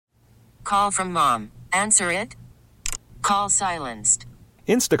Call from mom. Answer it. Call silenced.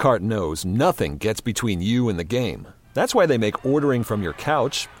 Instacart knows nothing gets between you and the game. That's why they make ordering from your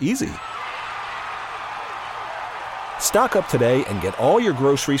couch easy. Stock up today and get all your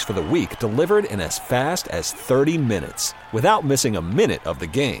groceries for the week delivered in as fast as 30 minutes without missing a minute of the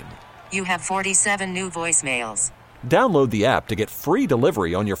game. You have 47 new voicemails. Download the app to get free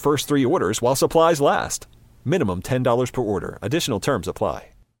delivery on your first 3 orders while supplies last. Minimum $10 per order. Additional terms apply.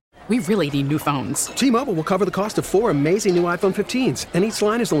 We really need new phones. T-Mobile will cover the cost of 4 amazing new iPhone 15s, and each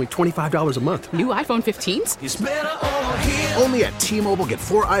line is only $25 a month. New iPhone 15s? It's better over here. Only at T-Mobile, get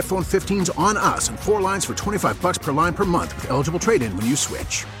 4 iPhone 15s on us and 4 lines for $25 per line per month with eligible trade-in when you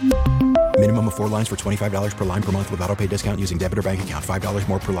switch. Minimum of 4 lines for $25 per line per month with autopay discount using debit or bank account. $5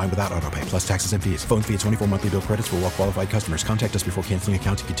 more per line without autopay, plus taxes and fees. Phone fee at 24 monthly bill credits for well-qualified customers. Contact us before canceling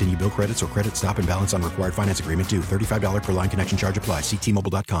account to continue bill credits or credit stop and balance on required finance agreement due. $35 per line connection charge applies. See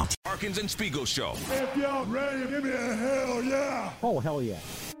T-Mobile.com. Parkins and Spiegel Show. If y'all ready, give me a hell yeah. Oh, hell yeah.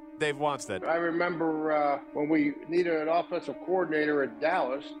 Dave Wanstead. I remember when we needed an offensive coordinator at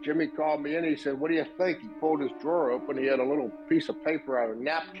Dallas, Jimmy called me in. He said, "What do you think?" He pulled his drawer open. He had a little piece of paper out of a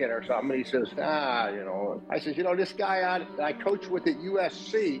napkin or something. He says, I said, this guy I coached with at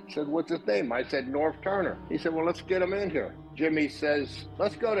USC. He said, "What's his name?" I said, "Norv Turner." He said, "Well, let's get him in here." Jimmy says,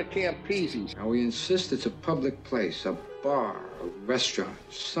 "Let's go to Campese's." Now, we insist it's a public place, a bar, a restaurant,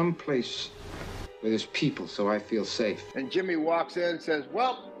 someplace where there's people, so I feel safe. And Jimmy walks in and says,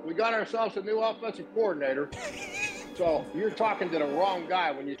 "Well, we got ourselves a new offensive coordinator." So you're talking to the wrong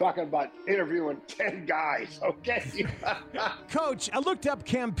guy when you're talking about interviewing 10 guys, okay? Coach, I looked up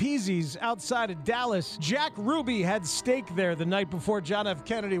Campese's outside of Dallas. Jack Ruby had steak there the night before John F.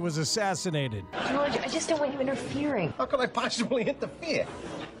 Kennedy was assassinated. George, I just don't want you interfering. How could I possibly interfere?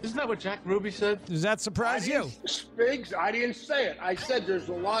 Isn't that what Jack Ruby said? Does that surprise you? Spiggs, I didn't say it. I said there's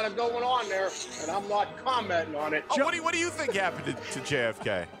a lot of going on there, and I'm not commenting on it. Oh, what do you think happened to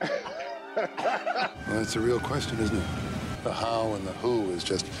JFK? Well, that's a real question, isn't it? The how and the who is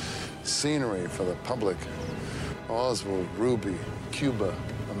just scenery for the public. Oswald, Ruby, Cuba,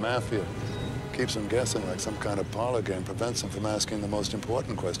 the mafia. Keeps them guessing like some kind of parlor game, prevents them from asking the most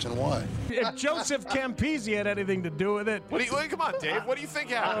important question, why? If Joseph Campese had anything to do with it. Come on, Dave. What do you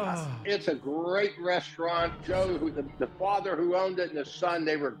think happened? It's a great restaurant. Joe, the father who owned it, and the son,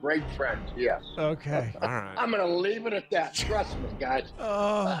 they were great friends, yes. Okay. All right. I'm going to leave it at that. Trust me, guys.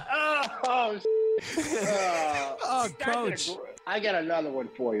 Coach. I got another one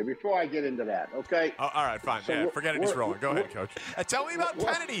for you before I get into that, okay? Oh, all right, fine. So forget it. He's rolling. Go ahead, Coach. Tell me about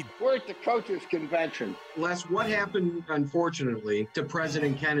Kennedy. We're at the coaches' convention. Les, what happened, unfortunately, to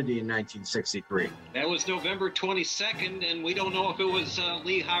President Kennedy in 1963? That was November 22nd, and we don't know if it was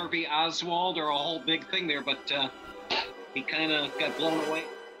Lee Harvey Oswald or a whole big thing there, but he kind of got blown away.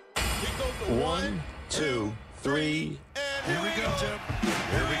 1, 2, 3, and here we go.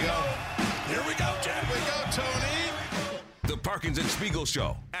 Here we go. Here we go, Jeff. Here we go, Tony. The Parkins and Spiegel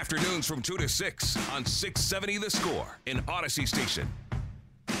Show. Afternoons from 2 to 6 on 670 The Score in Odyssey Station.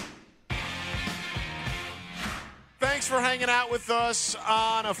 Thanks for hanging out with us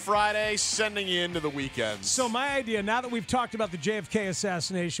on a Friday, sending you into the weekend. So my idea, now that we've talked about the JFK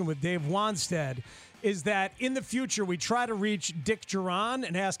assassination with Dave Wanstead, is that in the future we try to reach Dick Duran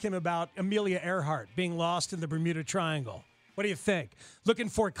and ask him about Amelia Earhart being lost in the Bermuda Triangle. What do you think? Looking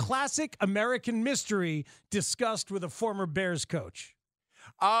for classic American mystery discussed with a former Bears coach.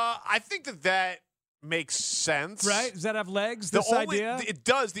 I think that makes sense. Right? Does that have legs, this idea? It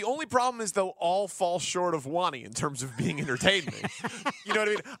does. The only problem is they'll all fall short of Wani in terms of being entertaining. You know what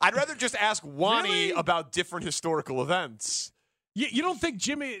I mean? I'd rather just ask Wani about different historical events. You don't think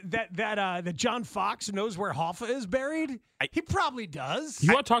Jimmy that John Fox knows where Hoffa is buried? He probably does.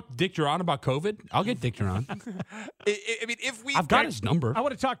 You want to talk to Dick Duran about COVID? I'll get Dick Duran. I've got his number. I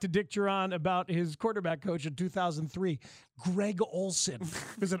want to talk to Dick Duran about his quarterback coach in 2003, Greg Olson,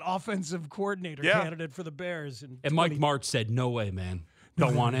 who's an offensive coordinator candidate for the Bears. And Mike Martz said, "No way, man.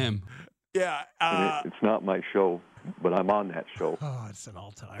 Don't want him." Yeah, it's not my show, but I'm on that show. Oh, it's an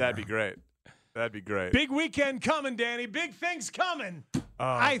all-timer. That'd be great. That'd be great. Big weekend coming, Danny. Big things coming,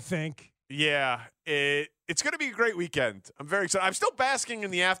 I think. Yeah, it's going to be a great weekend. I'm very excited. I'm still basking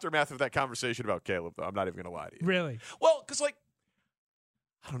in the aftermath of that conversation about Caleb, though. I'm not even going to lie to you. Really? Well, because, I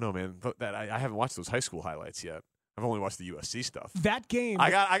don't know, man. I haven't watched those high school highlights yet. I've only watched the USC stuff. That game. I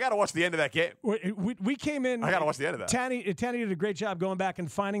got to watch the end of that game. We came in. I got to watch the end of that. Tanny did a great job going back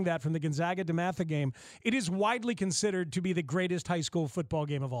and finding that from the Gonzaga-DeMatha game. It is widely considered to be the greatest high school football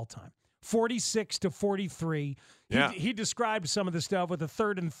game of all time. 46-43. Yeah. He described some of the stuff with the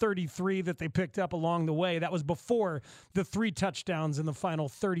 3rd and 33 that they picked up along the way. That was before the 3 touchdowns in the final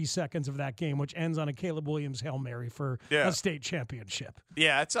 30 seconds of that game, which ends on a Caleb Williams Hail Mary for a state championship.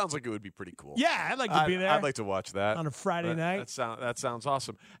 Yeah, it sounds like it would be pretty cool. Yeah, I'd like to be there. I'd like to watch that. On a Friday night. That sounds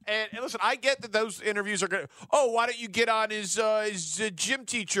awesome. And listen, I get that those interviews are good. Oh, why don't you get on his gym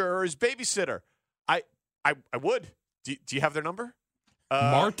teacher or his babysitter? I would. Do you have their number?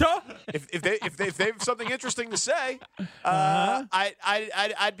 Marta? If they have something interesting to say,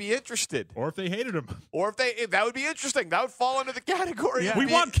 I'd be interested. Or if they hated him. Or if that would be interesting. That would fall into the category. We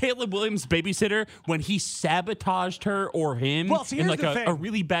want Caleb Williams' babysitter when he sabotaged her or him in like a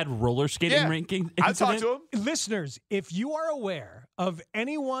really bad roller skating ranking incident. I'd talk to him. Listeners, if you are aware of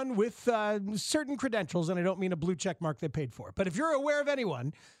anyone with certain credentials, and I don't mean a blue check mark they paid for, but if you're aware of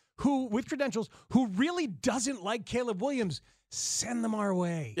anyone with credentials who really doesn't like Caleb Williams, send them our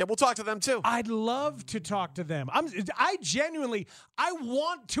way. Yeah, we'll talk to them too. I'd love to talk to them. I genuinely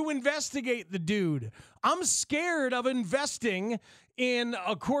want to investigate the dude. I'm scared of investing in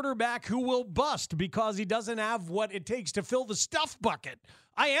a quarterback who will bust because he doesn't have what it takes to fill the stuff bucket.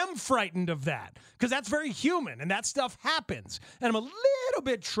 I am frightened of that because that's very human and that stuff happens. And I'm a little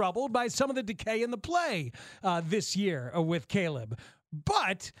bit troubled by some of the decay in the play this year with Caleb.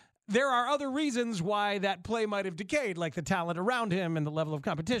 But there are other reasons why that play might have decayed, like the talent around him and the level of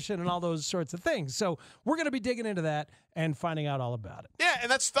competition and all those sorts of things. So we're going to be digging into that and finding out all about it. Yeah, and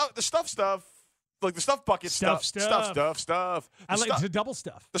that's the stuff, like the stuff bucket stuff. I like the double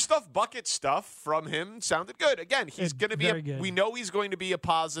stuff. The stuff bucket stuff from him sounded good. Again, he's going to be we know he's going to be a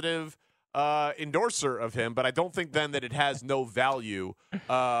positive endorser of him, but I don't think then that it has no value.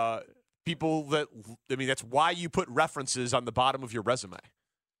 That's why you put references on the bottom of your resume.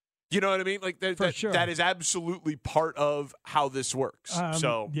 You know what I mean? Like that is absolutely part of how this works.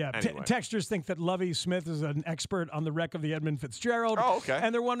 Yeah. Anyway. Texters think that Lovie Smith is an expert on the wreck of the Edmund Fitzgerald. Oh, okay.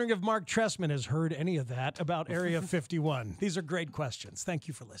 And they're wondering if Mark Trestman has heard any of that about Area 51. These are great questions. Thank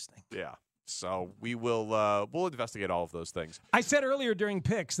you for listening. Yeah. So we will we'll investigate all of those things. I said earlier during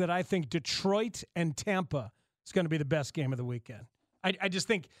picks that I think Detroit and Tampa is going to be the best game of the weekend. I just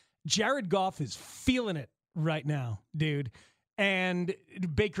think Jared Goff is feeling it right now, dude. And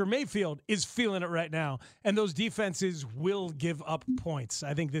Baker Mayfield is feeling it right now. And those defenses will give up points.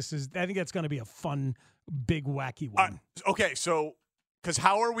 I think that's going to be a fun, big, wacky one. Okay, so because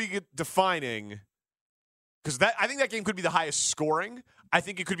how are we defining? Because I think that game could be the highest scoring. I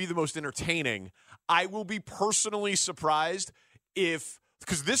think it could be the most entertaining. I will be personally surprised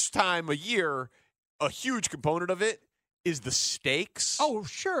because this time of year, a huge component of it is the stakes. Oh,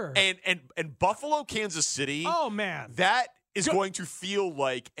 sure. And Buffalo, Kansas City. Oh, man. That is going to feel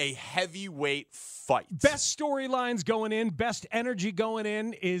like a heavyweight fight. Best storylines going in, best energy going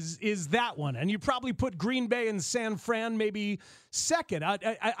in is that one. And you probably put Green Bay and San Fran maybe second.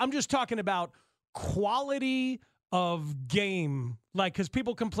 I'm just talking about quality of game. Like, because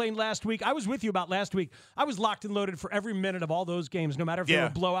people complained last week. I was with you about last week. I was locked and loaded for every minute of all those games, no matter if they were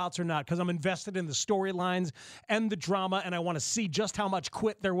blowouts or not, because I'm invested in the storylines and the drama, and I want to see just how much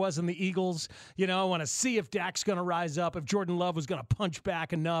quit there was in the Eagles. You know, I want to see if Dak's going to rise up, if Jordan Love was going to punch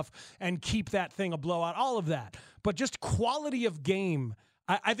back enough and keep that thing a blowout, all of that. But just quality of game,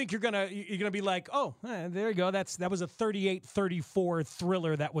 I think you're gonna be like, oh, there you go. That was a 38-34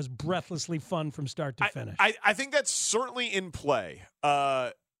 thriller that was breathlessly fun from start to finish. I think that's certainly in play.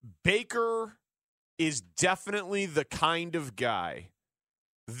 Baker is definitely the kind of guy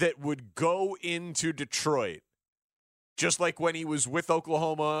that would go into Detroit, just like when he was with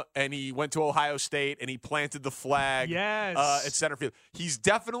Oklahoma and he went to Ohio State and he planted the flag at center field. He's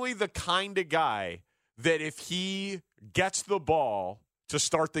definitely the kind of guy that if he gets the ball to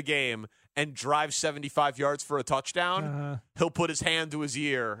start the game and drive 75 yards for a touchdown, he'll put his hand to his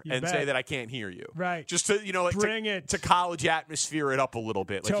ear and say that I can't hear you. Right. Just to, to college atmosphere it up a little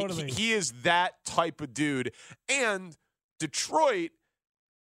bit. Like totally. He is that type of dude. And Detroit,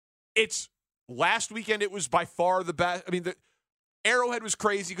 last weekend it was by far the best. I mean, the Arrowhead was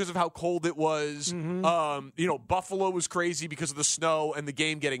crazy because of how cold it was. Mm-hmm. Buffalo was crazy because of the snow and the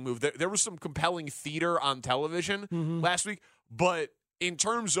game getting moved. There was some compelling theater on television last week, but in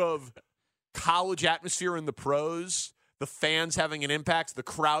terms of college atmosphere in the pros, the fans having an impact, the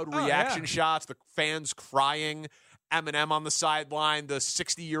crowd reaction shots, the fans crying, Eminem on the sideline, the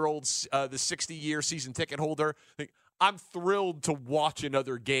 60-year season ticket holder. I'm thrilled to watch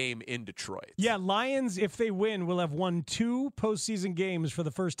another game in Detroit. Yeah, Lions, if they win, will have won 2 postseason games for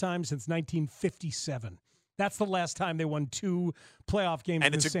the first time since 1957. That's the last time they won 2 playoff games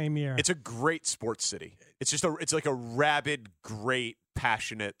in the same year. It's a great sports city. It's like a rabid, great,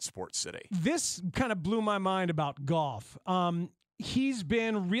 passionate sports city. This kind of blew my mind about Goff. He's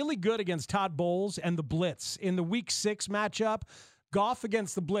been really good against Todd Bowles and the Blitz. In the Week 6 matchup, Goff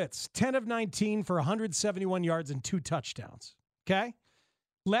against the Blitz, 10 of 19 for 171 yards and 2 touchdowns. Okay?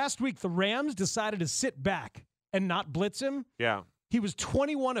 Last week, the Rams decided to sit back and not blitz him. Yeah. He was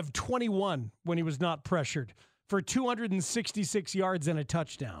 21 of 21 when he was not pressured for 266 yards and a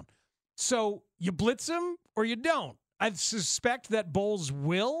touchdown. So you blitz him or you don't. I suspect that Bowles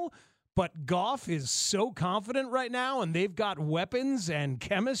will, but Goff is so confident right now, and they've got weapons and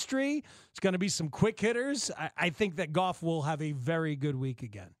chemistry. It's going to be some quick hitters. I think that Goff will have a very good week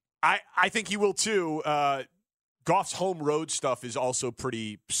again. I think he will too. Goff's home road stuff is also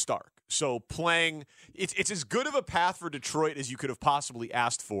pretty stark. So playing, it's as good of a path for Detroit as you could have possibly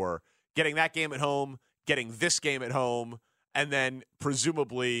asked for. Getting that game at home, getting this game at home, and then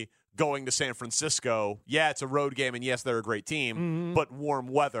presumably going to San Francisco. Yeah, it's a road game, and yes, they're a great team, but warm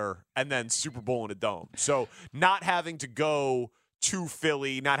weather, and then Super Bowl in a dome. So not having to go to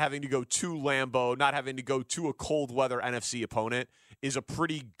Philly, not having to go to Lambeau, not having to go to a cold weather NFC opponent is a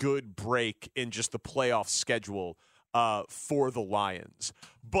pretty good break in just the playoff schedule for the Lions.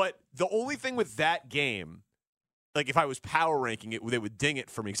 But the only thing with that game, like if I was power ranking it, they would ding it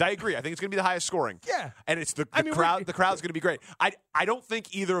for me. Because I agree. I think it's going to be the highest scoring. Yeah. And it's the crowd. The crowd's going to be great. I don't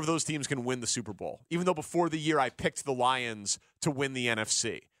think either of those teams can win the Super Bowl, even though before the year I picked the Lions to win the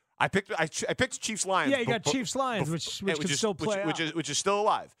NFC. I picked Chiefs Lions. Yeah, you got Chiefs Lions, which can still play out. Which is still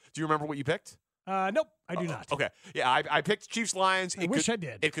alive. Do you remember what you picked? Nope, I do not. Okay. Yeah, I picked Chiefs Lions. I wish I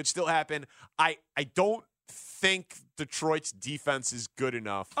did. It could still happen. I don't think Detroit's defense is good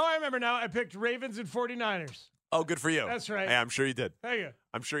enough. Oh, I remember now. I picked Ravens and 49ers. Oh, good for you. That's right. Hey, I'm sure you did. Thank you.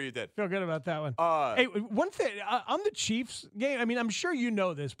 I'm sure you did. Feel good about that one. Hey, one thing on the Chiefs game, I mean, I'm sure you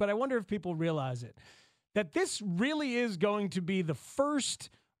know this, but I wonder if people realize it, that this really is going to be the first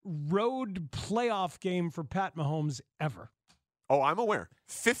road playoff game for Pat Mahomes ever. Oh, I'm aware.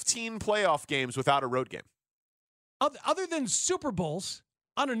 15 playoff games without a road game. Other than Super Bowls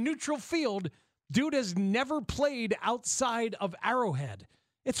on a neutral field, dude has never played outside of Arrowhead.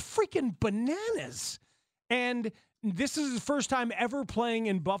 It's freaking bananas. And this is his first time ever playing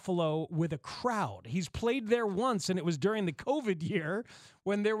in Buffalo with a crowd. He's played there once, and it was during the COVID year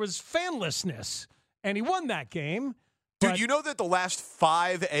when there was fanlessness. And he won that game. Dude, you know that the last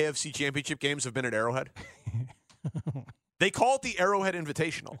 5 AFC Championship games have been at Arrowhead? They call it the Arrowhead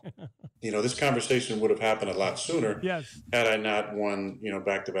Invitational. You know, this conversation would have happened a lot sooner had I not won,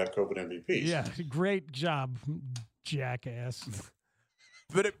 back-to-back COVID MVPs. Yeah, great job, jackass.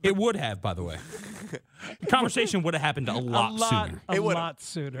 But it would have, by the way. The conversation would have happened a lot sooner. A lot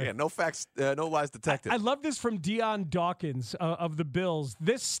sooner. Yeah, no facts, no lies detected. I love this from Deion Dawkins of the Bills.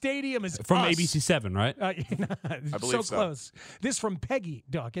 This stadium is from us. ABC 7, right? I believe so. Close. This from Peggy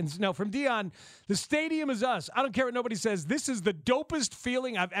Dawkins. No, from Deion. The stadium is us. I don't care what nobody says. This is the dopest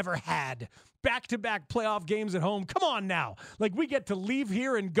feeling I've ever had. Back-to-back playoff games at home. Come on now. Like, we get to leave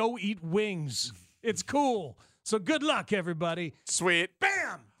here and go eat wings. It's cool. So good luck, everybody. Sweet.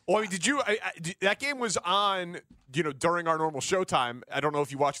 Bam! Well, I mean, that game was on, during our normal showtime. I don't know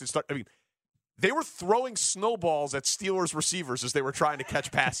if you watched it. I mean, they were throwing snowballs at Steelers receivers as they were trying to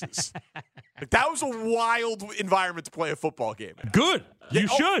catch passes. That was a wild environment to play a football game. Good. You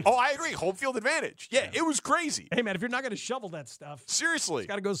should. Oh, I agree. Home field advantage. Yeah, it was crazy. Hey, man, if you're not going to shovel that stuff. Seriously. It's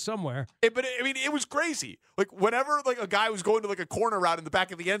got to go somewhere. But, I mean, it was crazy. Like, whenever a guy was going to, a corner route in the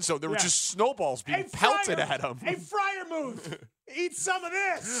back of the end zone, there were just snowballs being pelted at him. Hey, Fryer move. Eat some of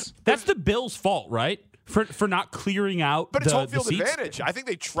this. That's the Bills' fault, right? For not clearing out But it's home the field seats? advantage. I think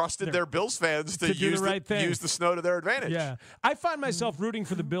they trusted their Bills fans to do the right thing. use the snow to their advantage. Yeah. I find myself rooting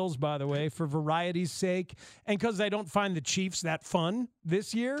for the Bills, by the way, for variety's sake, and because I don't find the Chiefs that fun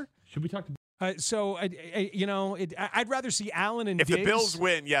this year. Should we talk to I'd rather see Allen and If Diggs. the Bills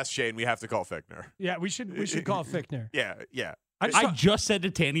win, yes, Shane, we have to call Fichtner. Yeah, we should call Fichtner. Yeah. I just said to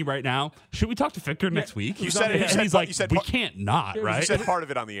Tanny right now, should we talk to Fichtner next week? You said it. And he's like, we part- can't not, right? You said part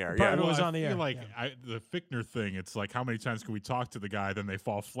of it on the air. Part of it Yeah. was on the air. I feel like the Fichtner thing, it's like, how many times can we talk to the guy, then they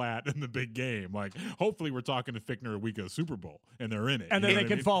fall flat in the big game? Like, hopefully we're talking to Fichtner a week of the Super Bowl, and they're in it. And then they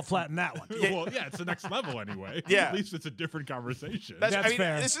can fall flat in that one. Well, yeah, it's the next level anyway. Yeah. At least it's a different conversation. That's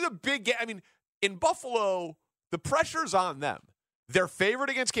fair. This is a big game. I mean, in Buffalo, the pressure's on them. They're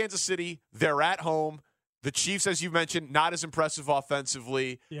favored against Kansas City. They're at home. The Chiefs, as you mentioned, not as impressive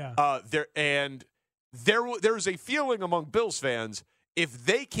offensively. Yeah. There's a feeling among Bills fans, if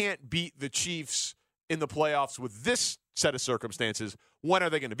they can't beat the Chiefs in the playoffs with this set of circumstances, when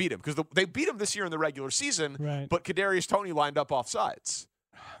are they going to beat them? Because they beat them this year in the regular season, right. but Kadarius Toney lined up offsides.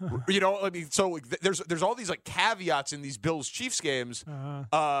 You know, I mean, so there's all these like caveats in these Bills-Chiefs games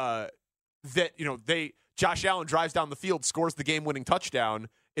that, you know, Josh Allen drives down the field, scores the game-winning touchdown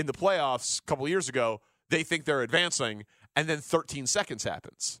in the playoffs a couple of years ago. They think they're advancing, and then 13 seconds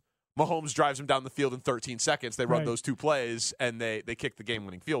happens. Mahomes drives him down the field in 13 seconds. They run those two plays, and they kick the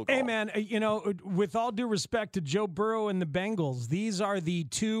game-winning field goal. Hey, man, you know, with all due respect to Joe Burrow and the Bengals, these are the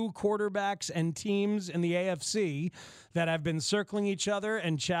two quarterbacks and teams in the AFC that have been circling each other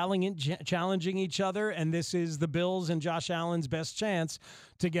and challenging each other, and this is the Bills and Josh Allen's best chance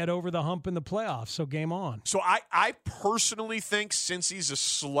to get over the hump in the playoffs, so game on. So I personally think Cincy's a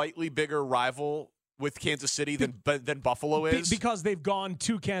slightly bigger rival with Kansas City than Buffalo is. Because they've gone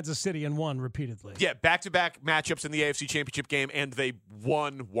to Kansas City and won repeatedly. Yeah, back-to-back matchups in the AFC Championship game, and they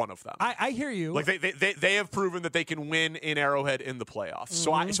won one of them. I hear you. Like they have proven that they can win in Arrowhead in the playoffs.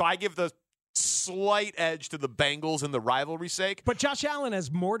 So I give the slight edge to the Bengals in the rivalry sake. But Josh Allen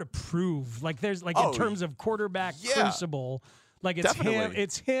has more to prove. Like there's like in terms of quarterback crucible, like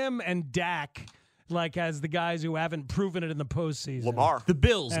it's him and Dak, like as the guys who haven't proven it in the postseason. Lamar, the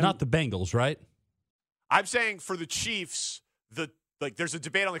Bills, not the Bengals, right? I'm saying for the Chiefs, there's a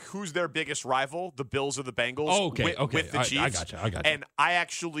debate on like who's their biggest rival, the Bills or the Bengals. With the Chiefs. I got you. And I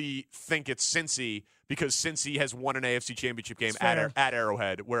actually think it's Cincy because Cincy has won an AFC Championship game at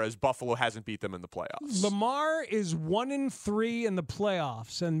Arrowhead, whereas Buffalo hasn't beat them in the playoffs. Lamar is 1-3 in the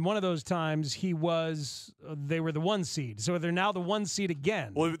playoffs, and one of those times they were the 1 seed. So they're now the 1 seed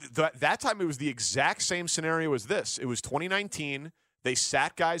again. Well, that time it was the exact same scenario as this. It was 2019. They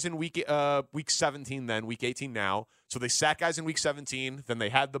sat guys in week 17 then, week 18 now. So they sat guys in week 17, then they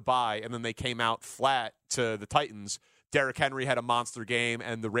had the bye, and then they came out flat to the Titans. Derrick Henry had a monster game,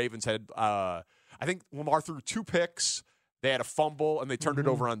 and the Ravens had, I think Lamar threw 2 picks. They had a fumble, and they turned it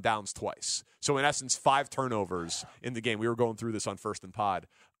over on downs twice. So in essence, 5 turnovers in the game. We were going through this on First and Pod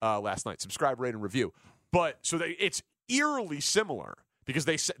last night. Subscribe, rate, and review. But so it's eerily similar. Because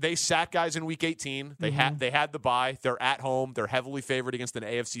they sat guys in week 18. They had the bye. They're at home. They're heavily favored against an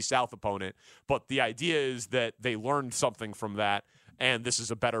AFC South opponent. But the idea is that they learned something from that, and this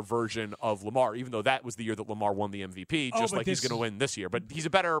is a better version of Lamar, even though that was the year that Lamar won the MVP, just like he's going to win this year. But he's a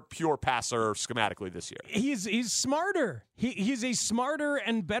better pure passer schematically this year. He's smarter. He's a smarter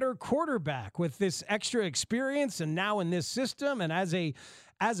and better quarterback with this extra experience, and now in this system, and as a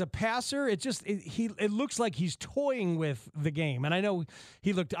passer, it looks like he's toying with the game. And I know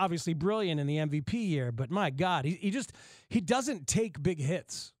he looked obviously brilliant in the MVP year, but my God, he doesn't take big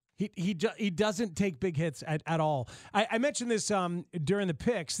hits. He doesn't take big hits at all. I mentioned this during the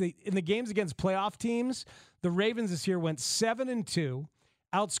picks. In the games against playoff teams, the Ravens this year went 7-2,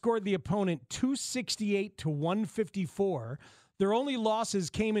 outscored the opponent 268-154. Their only losses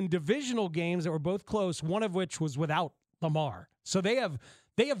came in divisional games that were both close, one of which was without Lamar. So they have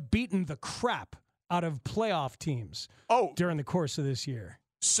beaten the crap out of playoff teams during the course of this year.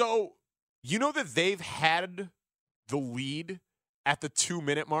 So, you know that they've had the lead at the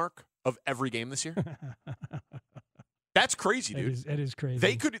 2-minute mark of every game this year? That's crazy, dude. It is crazy.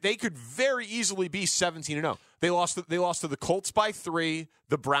 They could very easily be 17-0. They lost to the Colts by 3,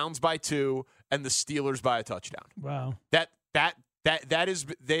 the Browns by 2, and the Steelers by a touchdown. Wow. That is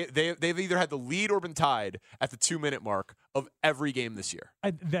they've either had the lead or been tied at the 2-minute mark of every game this year.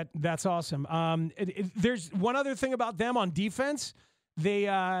 That's awesome. There's one other thing about them on defense. They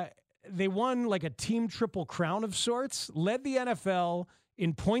won like a team triple crown of sorts. Led the NFL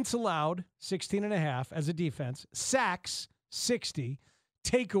in points allowed, 16.5 as a defense. Sacks, 60.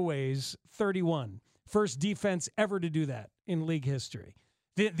 Takeaways, 31. First defense ever to do that in league history.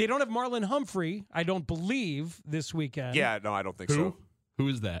 They don't have Marlon Humphrey, I don't believe, this weekend. Yeah, no, I don't think so. Who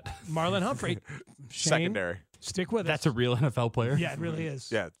is that? Marlon Humphrey. Shane, secondary. Stick with That's us. a real NFL player? Yeah, it really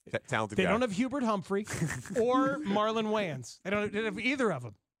is. Yeah, talented They guy. don't have Hubert Humphrey or Marlon Wayans. They don't have either of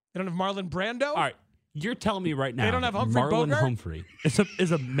them. They don't have Marlon Brando. All right. You're telling me right now They don't have Humphrey Marlon Bogart? Humphrey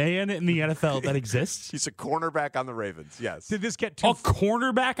is a man in the NFL that exists? He's a cornerback on the Ravens, yes. Did this get a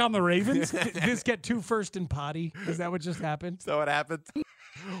cornerback on the Ravens? Did this get 2 first in potty? Is that what just happened? Is that what happened?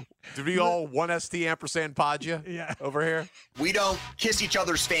 Did we all 1ST ampersand pod you over here? We don't kiss each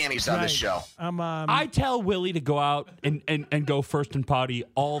other's fannies on this show. I tell Willie to go out and go first and potty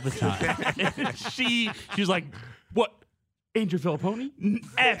all the time. She's like, what? Angel Filipponi?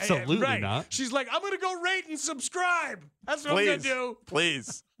 Absolutely not. She's like, I'm going to go rate and subscribe. That's what I'm going to do.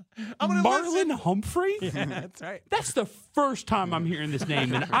 Please. I'm going to Marlon Humphrey? Yeah, that's right. That's the first time I'm hearing this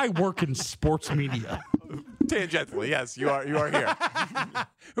name, and I work in sports media. Tangentially, yes, you are here.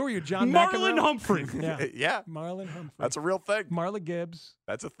 Who are you, John Marlon McEnroe? Humphrey. Yeah. Yeah. Marlon Humphrey. That's a real thing. Marla Gibbs.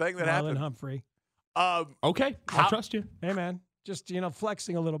 That's a thing that Marlon happened. Humphrey. Okay, I'll trust you. Hey, man. Just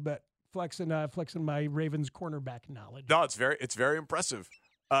flexing a little bit, flexing my Ravens cornerback knowledge. No, it's very impressive.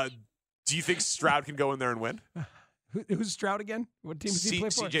 Do you think Stroud can go in there and win? Who's Stroud again? What team does he play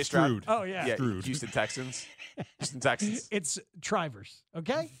for? CJ Stroud. Oh, yeah. Houston Texans. Houston Texans. It's Trivers,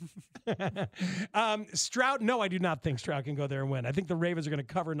 okay? Stroud, no, I do not think Stroud can go there and win. I think the Ravens are going to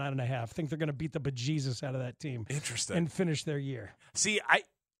cover 9.5. I think they're going to beat the bejesus out of that team. Interesting. And finish their year. See,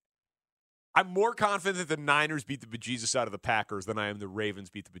 I'm more confident that the Niners beat the bejesus out of the Packers than I am the Ravens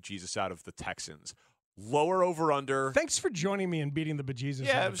beat the bejesus out of the Texans. Lower over under. Thanks for joining me in beating the bejesus.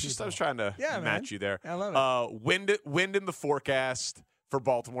 Yeah, out of I was trying to match you there. I love it. Wind in the forecast for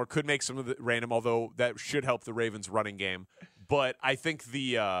Baltimore could make some of the random, although that should help the Ravens running game. But I think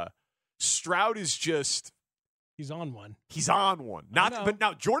the Stroud is just he's on one. He's on one. But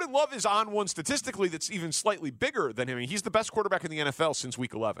now Jordan Love is on one statistically that's even slightly bigger than him. I mean, he's the best quarterback in the NFL since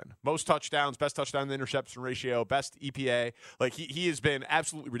week 11. Most touchdowns, best touchdown to interception ratio, best EPA. Like he has been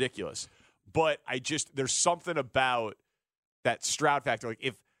absolutely ridiculous. But there's something about that Stroud factor. Like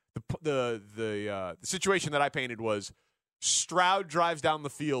if the situation that I painted was Stroud drives down the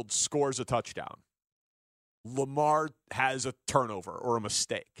field, scores a touchdown. Lamar has a turnover or a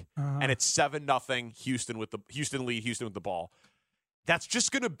mistake, and it's 7-0. Houston lead. Houston with the ball. That's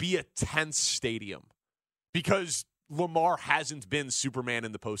just going to be a tense stadium because Lamar hasn't been Superman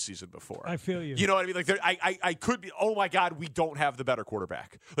in the postseason before. I feel you. You know what I mean? Like I could be. Oh my God, we don't have the better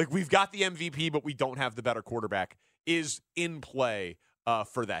quarterback. Like we've got the MVP, but we don't have the better quarterback. Is in play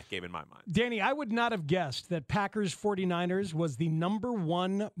for that game in my mind. Danny, I would not have guessed that Packers 49ers was the number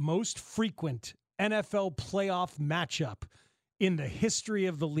one most frequent NFL playoff matchup in the history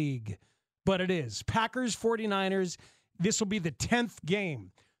of the league. But it is. Packers 49ers. This will be the 10th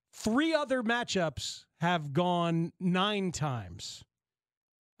game. 3 other matchups have gone 9 times.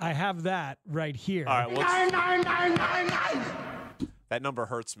 I have that right here. All right, 9. That number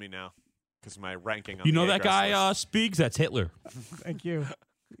hurts me now because my ranking on the that guy list. speaks? That's Hitler. Thank you.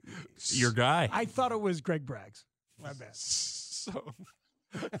 Your guy. I thought it was Greg Braggs. My bad. So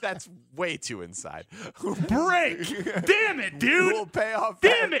that's way too inside. Break. Damn it, dude. We'll pay off.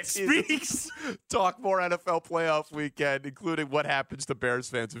 Damn it, Speaks. Talk more NFL playoff weekend, including what happens to Bears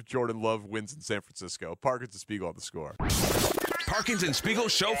fans if Jordan Love wins in San Francisco. Parkins and Spiegel on the score. Parkins and Spiegel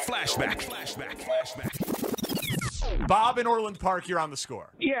show flashback. Bob in Orland Park, you're on the score.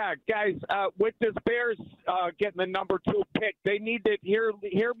 Yeah, guys, with this Bears getting the number 2 pick, they need to hear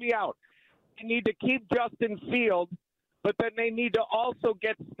me out. They need to keep Justin Fields, but then they need to also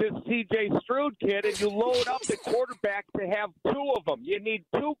get this C.J. Stroud kid, and you load up the quarterback to have 2 of them. You need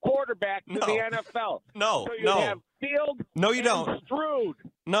 2 quarterbacks in the NFL. No, so you have Fields and Stroud.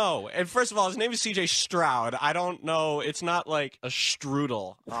 No, and first of all, his name is C.J. Stroud. I don't know. It's not like a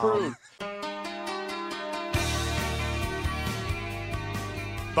strudel.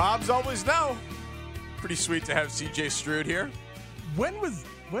 Bob's always know. Pretty sweet to have C.J. Stroud here. When was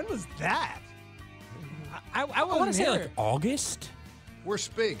that? I want to say here. like August. We're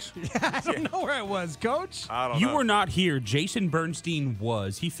Spigs. I don't know where I was, Coach. I don't You know. were not here. Jason Bernstein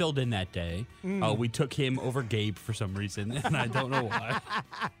was. He filled in that day. We took him over Gabe for some reason, and I don't know why.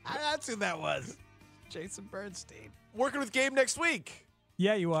 That's who that was. Jason Bernstein. Working with Gabe next week.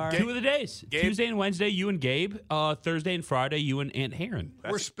 Yeah, you are. 2 of the days. Gabe. Tuesday and Wednesday, you and Gabe. Thursday and Friday, you and Aunt Heron.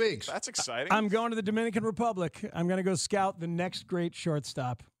 We're Spigs. That's exciting. I'm going to the Dominican Republic. I'm going to go scout the next great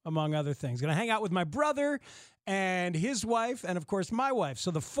shortstop, among other things. Going to hang out with my brother and his wife, and, of course, my wife.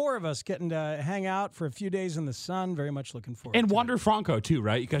 So the 4 of us getting to hang out for a few days in the sun. Very much looking forward And to Wander Franco, too,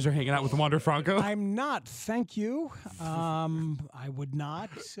 right? You guys are hanging out with Wander Franco? I'm not. Thank you. I would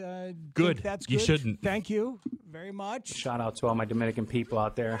not. Good. Think that's You good. shouldn't. Thank you very much. Shout out to all my Dominican people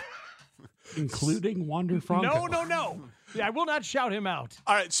out there. Including Wander Franco. No. Yeah, I will not shout him out.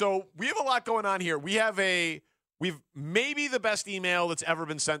 All right, so we have a lot going on here. We've maybe the best email that's ever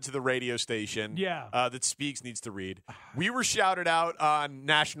been sent to the radio station. Yeah. That Speaks needs to read. We were shouted out on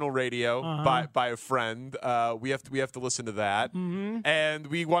national radio by a friend. We have to listen to that, and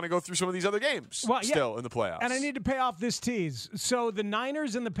we want to go through some of these other games still in the playoffs. And I need to pay off this tease. So the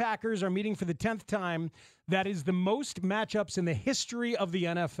Niners and the Packers are meeting for the 10th time. That is the most matchups in the history of the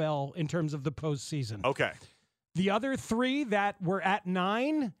NFL in terms of the postseason. Okay. The other 3 that were at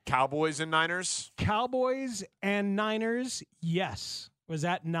 9. Cowboys and Niners? Cowboys and Niners, yes, was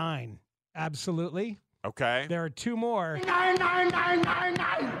at 9. Absolutely. Okay. There are 2 more. 9.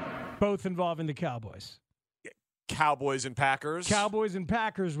 Both involving the Cowboys. Cowboys and Packers? Cowboys and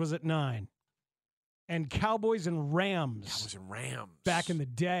Packers was at 9. And Cowboys and Rams. Cowboys and Rams. Back in the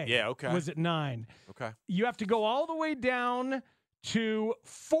day. Yeah, okay. Was at 9. Okay. You have to go all the way down to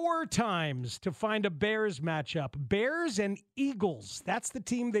 4 times to find a Bears matchup. Bears and Eagles. That's the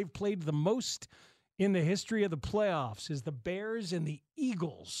team they've played the most in the history of the playoffs, is the Bears and the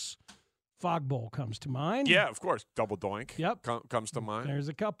Eagles. Fog Bowl comes to mind. Yeah, of course. Double doink. Yep. Comes to mind. There's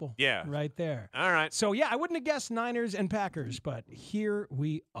a couple. Yeah. Right there. All right. So, yeah, I wouldn't have guessed Niners and Packers, but here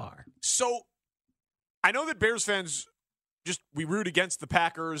we are. So, I know that Bears fans we root against the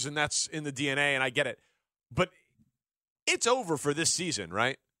Packers, and that's in the DNA, and I get it. But it's over for this season,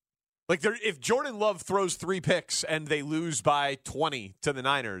 right? Like, if Jordan Love throws 3 picks and they lose by 20 to the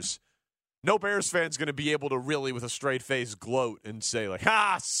Niners, no Bears fan's going to be able to really, with a straight face, gloat and say, like,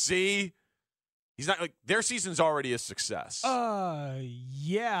 see? He's not, like, their season's already a success.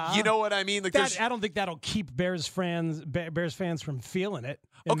 Yeah. You know what I mean? Like, I don't think that'll keep Bears fans from feeling it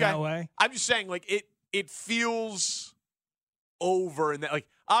in that way. I'm just saying, like, it feels over, and that, like,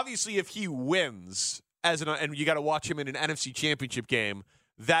 obviously if he wins and you got to watch him in an NFC Championship game,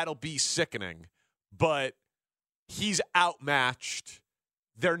 that'll be sickening. But he's outmatched.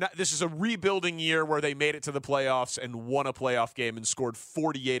 This is a rebuilding year where they made it to the playoffs and won a playoff game and scored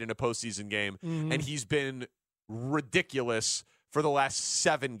 48 in a postseason game, and he's been ridiculous for the last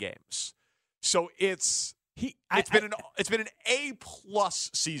 7 games. So it's been an A+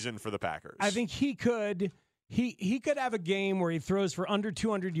 season for the Packers. I think he could have a game where he throws for under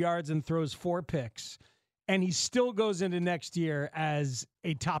 200 yards and throws 4 picks, and he still goes into next year as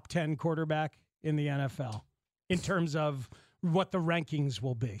a top 10 quarterback in the NFL in terms of what the rankings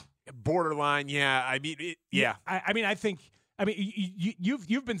will be. Borderline, yeah. I mean, yeah. I think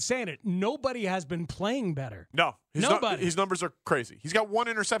you've been saying it. Nobody has been playing better. No, nobody. His numbers are crazy. He's got 1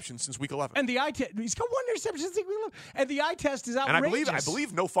 interception since week 11, and he's got 1 interception since week 11, and the eye test is outrageous. And I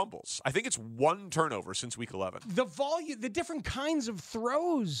believe no fumbles. I think it's 1 turnover since week 11. The volume, the different kinds of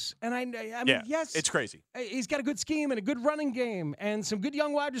throws, and I mean, yes, it's crazy. He's got a good scheme and a good running game and some good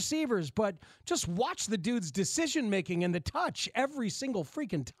young wide receivers, but just watch the dude's decision making and the touch every single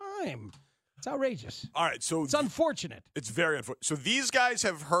freaking time. It's outrageous. All right, so it's unfortunate. It's very unfortunate. So these guys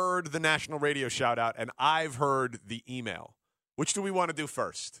have heard the national radio shout out, and I've heard the email. Which do we want to do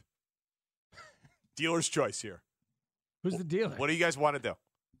first? Dealer's choice here. Who's the dealer? What do you guys want to do?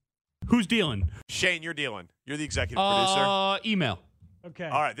 Who's dealing? Shane, you're dealing. You're the executive producer. Email. Okay.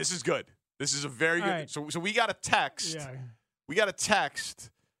 All right, this is good. This is a very good. Right. So we got a text. Yeah. We got a text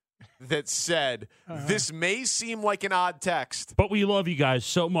that said, this may seem like an odd text, but we love you guys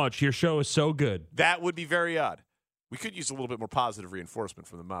so much. Your show is so good. That would be very odd. We could use a little bit more positive reinforcement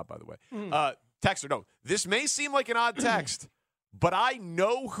from the mob, by the way. Texter, no. This may seem like an odd text, but I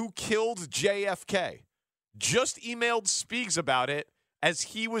know who killed JFK. Just emailed Speaks about it as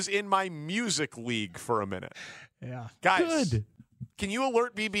he was in my music league for a minute. Yeah. Guys, good. Can you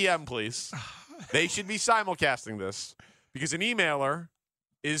alert BBM, please? They should be simulcasting this because an emailer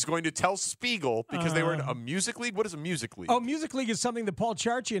is going to tell Spiegel because they were in a music league. What is a music league? Oh, music league is something that Paul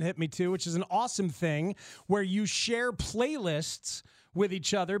Charchian hit me to, which is an awesome thing where you share playlists with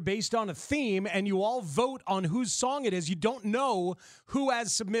each other based on a theme, and you all vote on whose song it is. You don't know who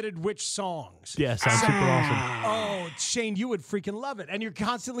has submitted which songs. Yeah, sounds super awesome. Oh, Shane, you would freaking love it. And you're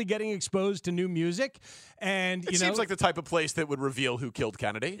constantly getting exposed to new music. And it seems like the type of place that would reveal who killed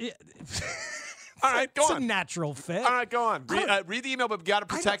Kennedy. All right, go on. It's a natural fit. All right, go on. Read the email, but got to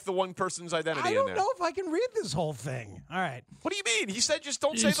protect the one person's identity in there. I don't know if I can read this whole thing. All right. What do you mean? He said just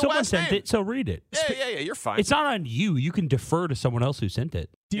don't say the Someone last sent name. it, so read it. Yeah, you're fine. It's not on you. You can defer to someone else who sent it.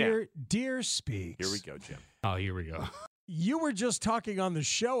 Dear Speaks. Here we go, Jim. Oh, here we go. You were just talking on the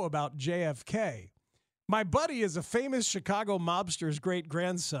show about JFK. My buddy is a famous Chicago mobster's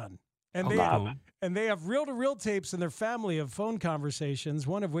great-grandson. And they have reel-to-reel tapes in their family of phone conversations,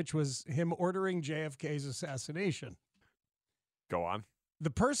 one of which was him ordering JFK's assassination. Go on. The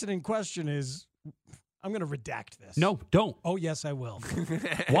person in question is, I'm going to redact this. No, don't. Oh, yes, I will.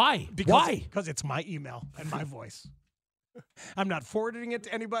 Why? Why? Because it's my email and my voice. I'm not forwarding it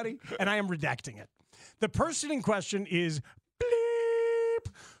to anybody, and I am redacting it. The person in question is Bleep,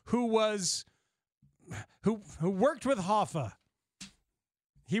 who worked with Hoffa.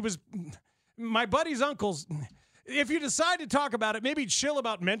 He was my buddy's uncle's. If you decide to talk about it, maybe chill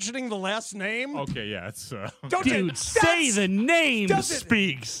about mentioning the last name. Okay, yeah, it's Don't dude, say the name.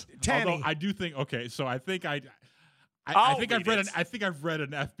 Speaks. Tanny. Although I do think so I think I think I've read an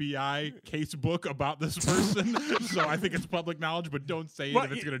FBI case book about this person, so I think it's public knowledge. But don't say it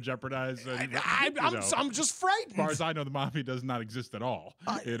if it's going to jeopardize. I'm just frightened. As far as I know, the mafia does not exist at all.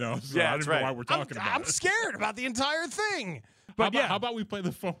 So yeah, I don't know why we're talking about it. I'm scared about the entire thing. But how about we play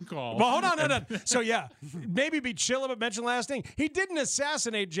the phone call? Well, hold on. So, yeah, maybe be chill about mentioning last name. He didn't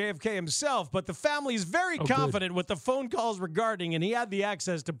assassinate JFK himself, but the family is very confident with the phone calls regarding, and he had the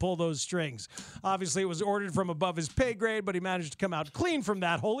access to pull those strings. Obviously, it was ordered from above his pay grade, but he managed to come out clean from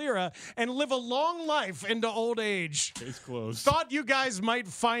that whole era and live a long life into old age. Case closed. Thought you guys might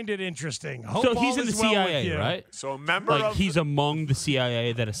find it interesting. Hope So he's all in the is well with CIA, you. right? So a member he's among the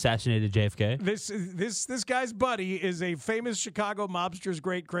CIA that assassinated JFK. This guy's buddy is a famous Chicago mobster's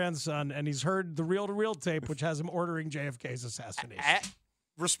great-grandson, and he's heard the reel-to-reel tape, which has him ordering JFK's assassination.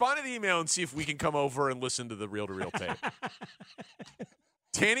 Respond to the email and see if we can come over and listen to the reel-to-reel tape.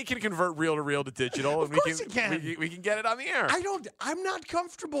 Tanny can convert reel-to-reel to digital, and we can get it on the air. I'm not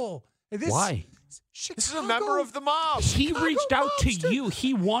comfortable. Why? This is a member of the mob. He reached out to you.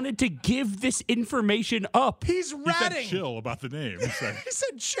 He wanted to give this information up. He's ratting. He said chill about the name. He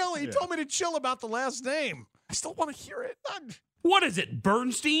said chill. He told me to chill about the last name. I still want to hear it. What is it,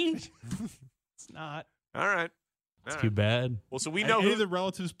 Bernstein? It's not. All right. It's too bad. Well, so we know any who of the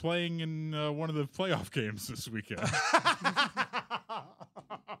relatives playing in one of the playoff games this weekend.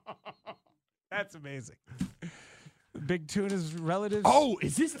 That's amazing. Big Tuna's relatives. Oh,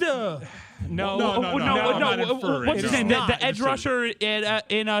 is this the? No. What's his name? The edge rusher in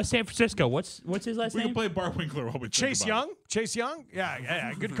San Francisco. What's his last name? We can play Bart Winkler while we Chase Young. Chase Young.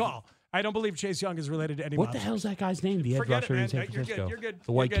 Yeah. Good call. I don't believe Chase Young is related to anyone. What the hell's that guy's name? The edge Forget rusher it, man. in San Francisco. You're good.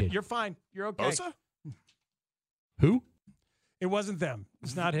 The white kid. You're fine. You're okay. Bosa? Who? It wasn't them.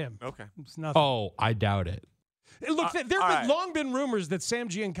 It's not him. Okay. It's nothing. Oh, I doubt it. Look, there have long been rumors that Sam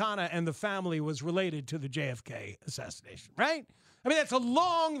Giancana and the family was related to the JFK assassination, right? I mean, that's a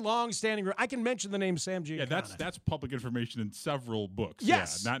long-standing rumor. I can mention the name Sam Giancana. Yeah, that's public information in several books.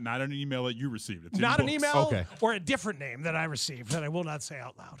 Yes. Yeah, not an email that you received. It's not in an books. email or a different name that I received that I will not say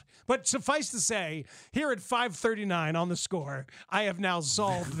out loud. But suffice to say, here at 5:39 on the score, I have now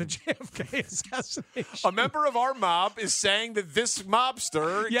solved the JFK assassination. A member of our mob is saying that this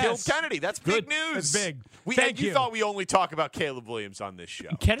mobster killed Kennedy. That's big news. That's big. Thank you. Thought we only talk about Caleb Williams on this show.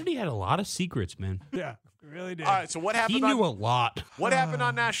 Kennedy had a lot of secrets, man. Yeah, really did. All right, so what happened? He knew a lot. What happened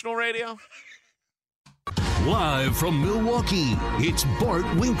on national radio? Live from Milwaukee, it's Bart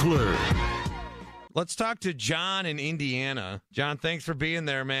Winkler. Let's talk to John in Indiana. John, thanks for being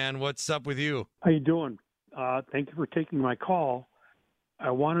there, man. What's up with you? How you doing? Thank you for taking my call.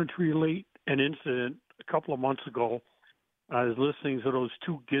 I wanted to relate an incident a couple of months ago. I was listening to those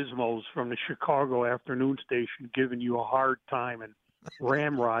two gizmos from the Chicago afternoon station giving you a hard time and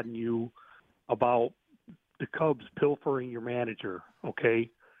ramrodding you about the Cubs pilfering your manager, okay?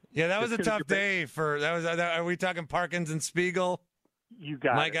 Yeah, that was a tough day are we talking Parkins and Spiegel? You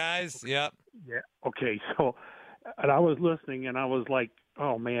got my it. guys? Yep. Yeah. Okay. So, and I was listening, and I was like,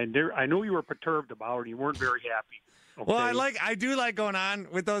 "Oh man!" I know you were perturbed about it. You weren't very happy. Okay? Well, I do like going on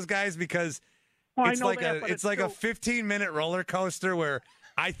with those guys because it's like a 15-minute roller coaster where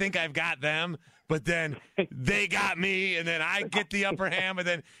I think I've got them, but then they got me, and then I get the upper hand, but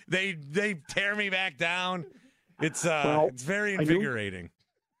then they tear me back down. It's very invigorating.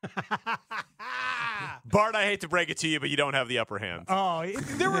 Bart, I hate to break it to you, but you don't have the upper hand. Oh,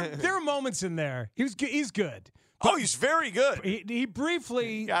 there were moments in there. He's good. Oh, he's very good. He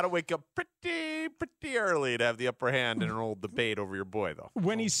briefly got to wake up pretty early to have the upper hand in an old debate over your boy, though.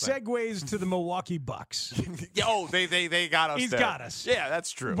 When he segues to the Milwaukee Bucks. They got us. He's there. got us. Yeah, that's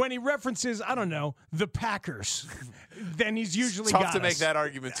true. When he references, I don't know, the Packers, then he's usually tough got to us. make that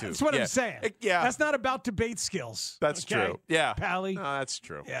argument too. That's what I'm saying. Yeah, that's not about debate skills. That's okay? true. Yeah, Pally. No, that's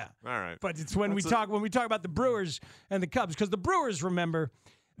true. Yeah. All right. But it's when we talk about the Brewers and the Cubs, because the Brewers, remember,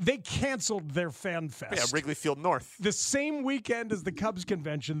 they canceled their fan fest. Yeah, Wrigley Field North. The same weekend as the Cubs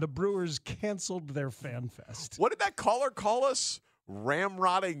convention, the Brewers canceled their fan fest. What did that caller call us?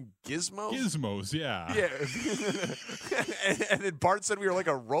 Ramrodding gizmos? Gizmos, yeah. Yeah. and then Bart said we were like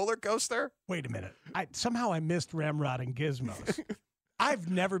a roller coaster? Wait a minute. Somehow I missed ramrodding gizmos. I've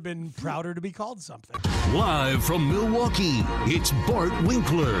never been prouder to be called something. Live from Milwaukee, it's Bart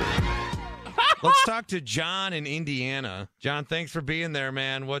Winkler. Let's talk to John in Indiana. John, thanks for being there,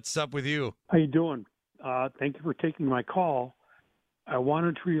 man. What's up with you? How you doing? Thank you for taking my call. I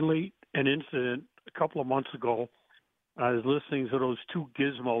wanted to relate an incident a couple of months ago. I was listening to those two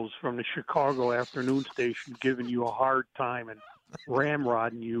gizmos from the Chicago afternoon station giving you a hard time and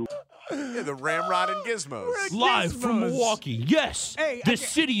ramrodding you. Yeah, the ramrod and gizmos. Live from Milwaukee. Yes, the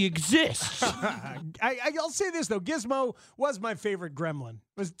city exists. I'll say this, though. Gizmo was my favorite gremlin.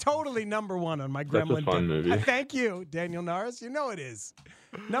 It was totally number one on my gremlin. That's a fun movie. Thank you, Daniel Norris. You know it is.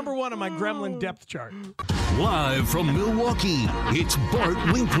 Number one on my gremlin depth chart. Live from Milwaukee, it's Bart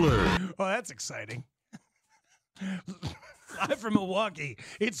Winkler. Oh, that's exciting. Live from Milwaukee,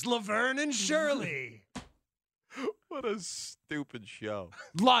 it's Laverne and Shirley. What a stupid show.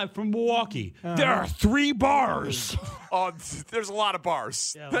 Live from Milwaukee, there are 3 bars. Oh, there's a lot of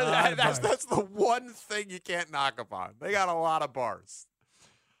bars. Yeah, bars. That's the one thing you can't knock upon. They got a lot of bars.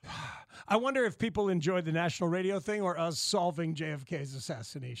 I wonder if people enjoy the national radio thing or us solving JFK's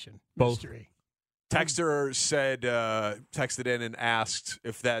assassination Both. mystery. Texter said, texted in and asked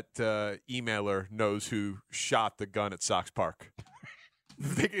if that emailer knows who shot the gun at Sox Park.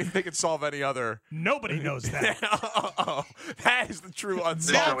 They could solve any other. Nobody knows that. That is the true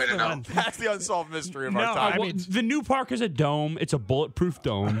unsolved. That's the unsolved mystery of our time. Well, the new park is a dome. It's a bulletproof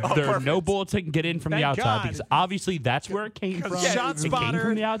dome. There are no bullets that can get in from the outside because obviously that's where it came from. Shot It came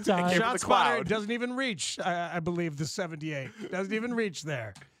from the outside. Shot spotter doesn't even reach, I believe, the 78. Doesn't even reach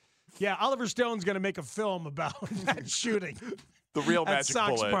there. Yeah, Oliver Stone's going to make a film about that shooting. The real at magic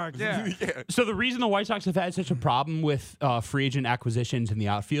Sox bullet. Park, yeah. So the reason the White Sox have had such a problem with free agent acquisitions in the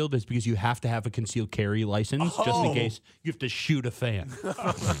outfield is because you have to have a concealed carry license just in case you have to shoot a fan.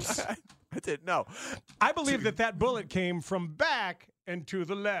 I didn't know. I believe that bullet came from back and to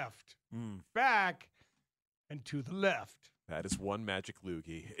the left. Back and to the left. That is one magic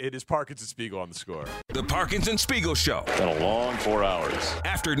loogie. It is Parkinson Spiegel on the Score. The Parkinson Spiegel Show. Been a long 4 hours.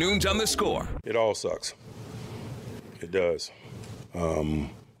 Afternoons on the Score. It all sucks. It does.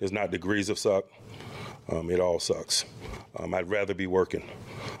 There's not degrees of suck. It all sucks. I'd rather be working.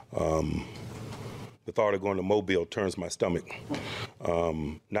 The thought of going to Mobile turns my stomach.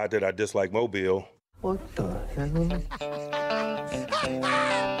 Not that I dislike Mobile. What the hell?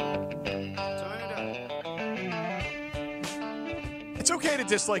 It's okay to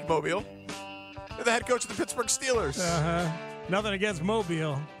dislike Mobile. They're the head coach of the Pittsburgh Steelers. Nothing against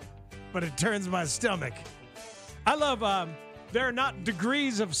Mobile, but it turns my stomach. I love, there are not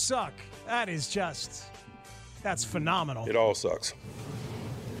degrees of suck. That is just, that's phenomenal. It all sucks.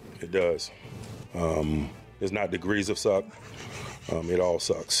 It does. There's not degrees of suck. It all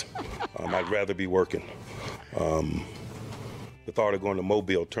sucks. I'd rather be working. The thought of going to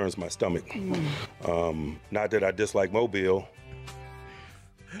Mobile turns my stomach. Not that I dislike Mobile.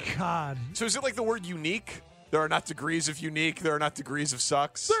 God. So is it like the word unique? There are not degrees of unique. There are not degrees of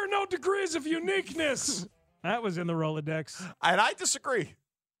sucks. There are no degrees of uniqueness. That was in the Rolodex. And I disagree.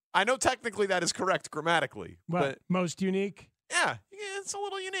 I know technically that is correct grammatically. What, but most unique? Yeah, it's a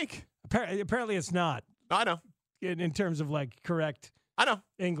little unique. Apparently it's not. I know. In terms of like correct I know.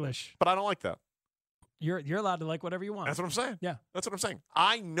 English. But I don't like that. You're allowed to like whatever you want. That's what I'm saying. Yeah. That's what I'm saying.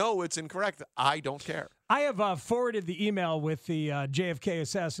 I know it's incorrect. I don't care. I have forwarded the email with the JFK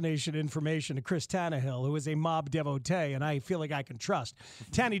assassination information to Chris Tannehill, who is a mob devotee, and I feel like I can trust.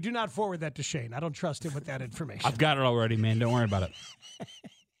 Tanny, do not forward that to Shane. I don't trust him with that information. I've got it already, man. Don't worry about it.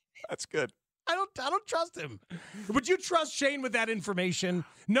 That's good. I don't trust him. Would you trust Shane with that information,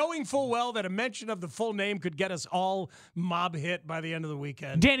 knowing full well that a mention of the full name could get us all mob hit by the end of the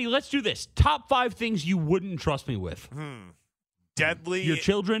weekend? Danny, let's do this. Top 5 things you wouldn't trust me with. Deadly. Your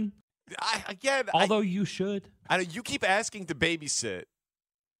children? Although you should. I know you keep asking to babysit,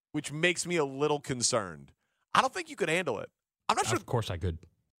 which makes me a little concerned. I don't think you could handle it. I'm not sure. Of course I could.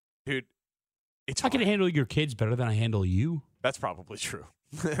 Dude, it's I can handle your kids better than I handle you. That's probably true.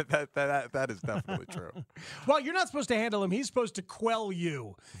 that is definitely true. Well, you're not supposed to handle him. He's supposed to quell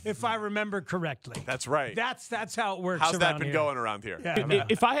you, if I remember correctly. That's right. That's how it works. How's that around been here. going around here? Yeah.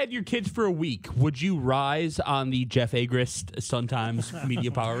 If I had your kids for a week, would you rise on the Jeff Agrest Sun-Times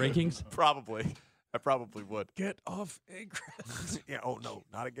media power rankings? Probably. I probably would. Get off Agrest. Yeah. Oh no,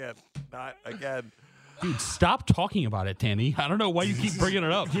 not again. Not again. Dude, stop talking about it, Tanny. I don't know why you keep bringing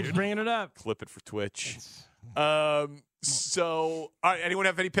it up. Keep bringing it up. Clip it for Twitch. So, all right. Anyone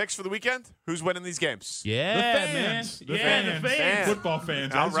have any picks for the weekend? Who's winning these games? Yeah, The fans. man. The fans. Football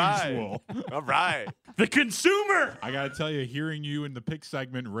fans, All as right. usual. All right. The consumer. I got to tell you, hearing you in the pick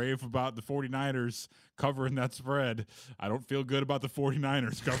segment rave about the 49ers covering that spread, I don't feel good about the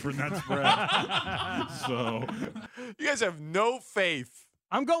 49ers covering that spread. So, you guys have no faith.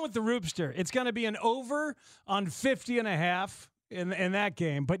 I'm going with the Roopster. It's going to be an over on 50.5 in that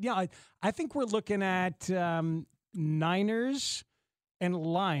game. But, yeah, I think we're looking at Niners and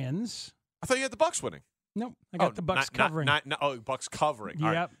Lions. I thought you had the Bucs winning. Nope, I got the Bucs covering. Bucs covering.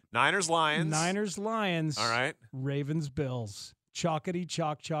 All Yep. right. Niners, Lions. Niners, Lions. All right. Ravens, Bills. Chalkity,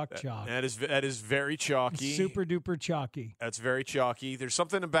 chalk. That is very chalky. Super duper chalky. That's very chalky. There's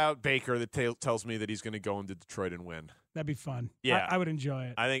something about Baker that tells me that he's going to go into Detroit and win. That'd be fun. Yeah, I would enjoy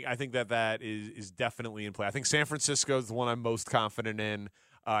it. I think that is definitely in play. I think San Francisco is the one I'm most confident in.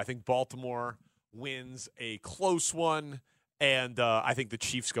 I think Baltimore wins a close one, And I think the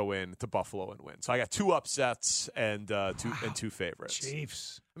Chiefs go in to Buffalo and win. So I got 2 upsets and 2 favorites.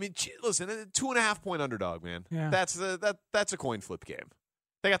 Chiefs. I mean, listen, 2.5-point underdog, man. Yeah. That's a coin flip game.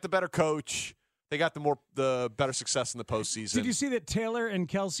 They got the better coach. They got the better success in the postseason. Did you see that Taylor and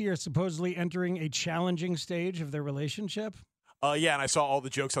Kelsey are supposedly entering a challenging stage of their relationship? Yeah, and I saw all the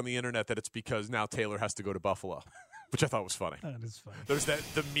jokes on the internet that it's because now Taylor has to go to Buffalo, which I thought was funny. That is funny. There's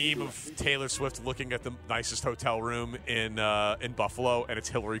the meme of Taylor Swift looking at the nicest hotel room in Buffalo, and it's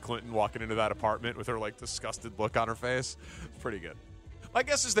Hillary Clinton walking into that apartment with her disgusted look on her face. Pretty good. My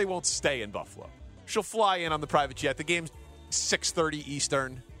guess is they won't stay in Buffalo. She'll fly in on the private jet. The game's 6:30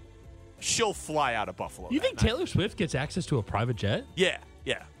 Eastern. She'll fly out of Buffalo. You think Taylor Swift gets access to a private jet? Yeah.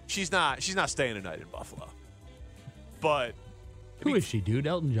 She's not staying a night in Buffalo. But who is she, dude?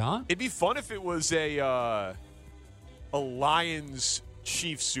 Elton John? It'd be fun if it was a Lions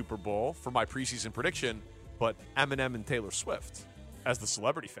Chiefs Super Bowl for my preseason prediction, but Eminem and Taylor Swift as the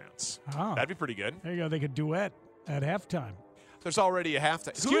celebrity fans. Oh. That'd be pretty good. There you go. They could duet at halftime. There's already a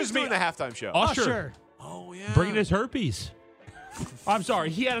halftime. Who's doing the halftime show? Usher. Oh, yeah. Bringing his herpes. I'm sorry.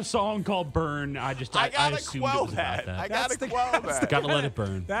 He had a song called Burn. I gotta assumed quell it was that. about that. I gotta quell that. Gotta let it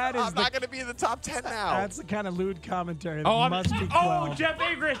burn. That is I'm not going to be in the top 10 now. That's the kind of lewd commentary that must be quelled. Jeff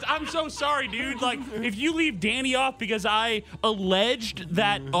Agrest, I'm so sorry, dude. If you leave Danny off because I alleged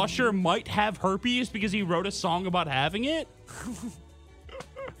that Usher might have herpes because he wrote a song about having it.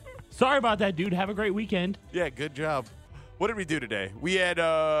 Sorry about that, dude. Have a great weekend. Yeah, good job. What did we do today? We had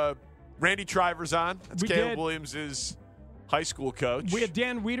Randy Trivers on. That's Caleb Williams' high school coach. We had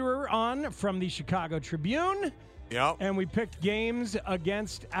Dan Wiederer on from the Chicago Tribune. Yep. And we picked games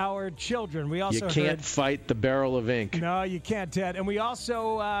against our children. We also can't fight the barrel of ink. No, you can't, Ted. And we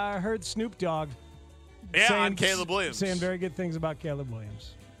also heard Snoop Dogg. On Caleb Williams. Saying very good things about Caleb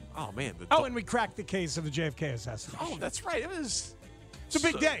Williams. Oh, man. And we cracked the case of the JFK assassination. Oh, that's right. It's a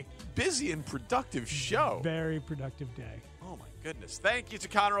big day. Busy and productive show. Very productive day. Oh, my goodness. Thank you to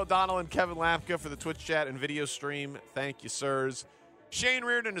Connor O'Donnell and Kevin Lapka for the Twitch chat and video stream. Thank you, sirs. Shane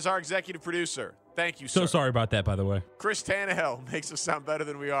Reardon is our executive producer. Thank you, sir. So sorry about that, by the way. Chris Tannehill makes us sound better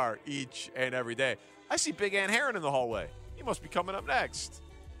than we are each and every day. I see Big Ann Heron in the hallway. He must be coming up next.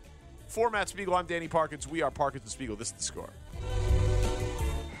 For Matt Spiegel, I'm Danny Parkins. We are Parkins and Spiegel. This is The Score.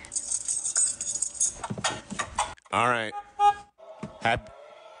 All right.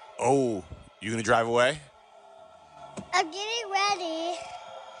 Oh, you going to drive away? I'm getting ready.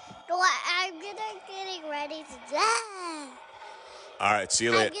 I'm getting ready to drive. All right, see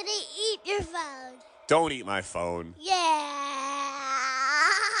you later. I'm going to eat your phone. Don't eat my phone. Yeah.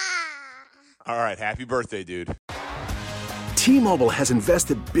 All right, happy birthday, dude. T-Mobile has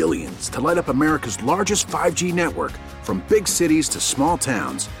invested billions to light up America's largest 5G network, from big cities to small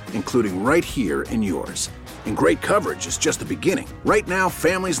towns, including right here in yours. And great coverage is just the beginning. Right now,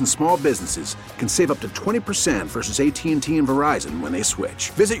 families and small businesses can save up to 20% versus AT&T and Verizon when they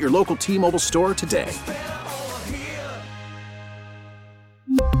switch. Visit your local T-Mobile store today.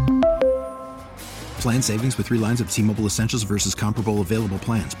 Plan savings with 3 lines of T-Mobile Essentials versus comparable available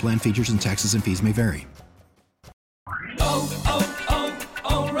plans. Plan features and taxes and fees may vary.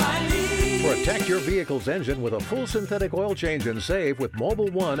 Protect your vehicle's engine with a full synthetic oil change and save with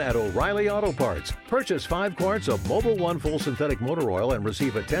Mobil 1 at O'Reilly Auto Parts. Purchase 5 quarts of Mobil 1 full synthetic motor oil and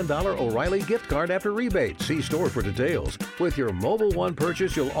receive a $10 O'Reilly gift card after rebate. See store for details. With your Mobil 1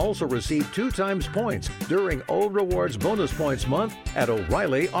 purchase, you'll also receive 2 times points during O Rewards Bonus Points Month at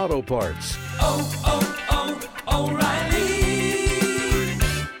O'Reilly Auto Parts. O'Reilly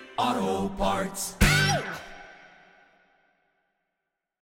Auto Parts.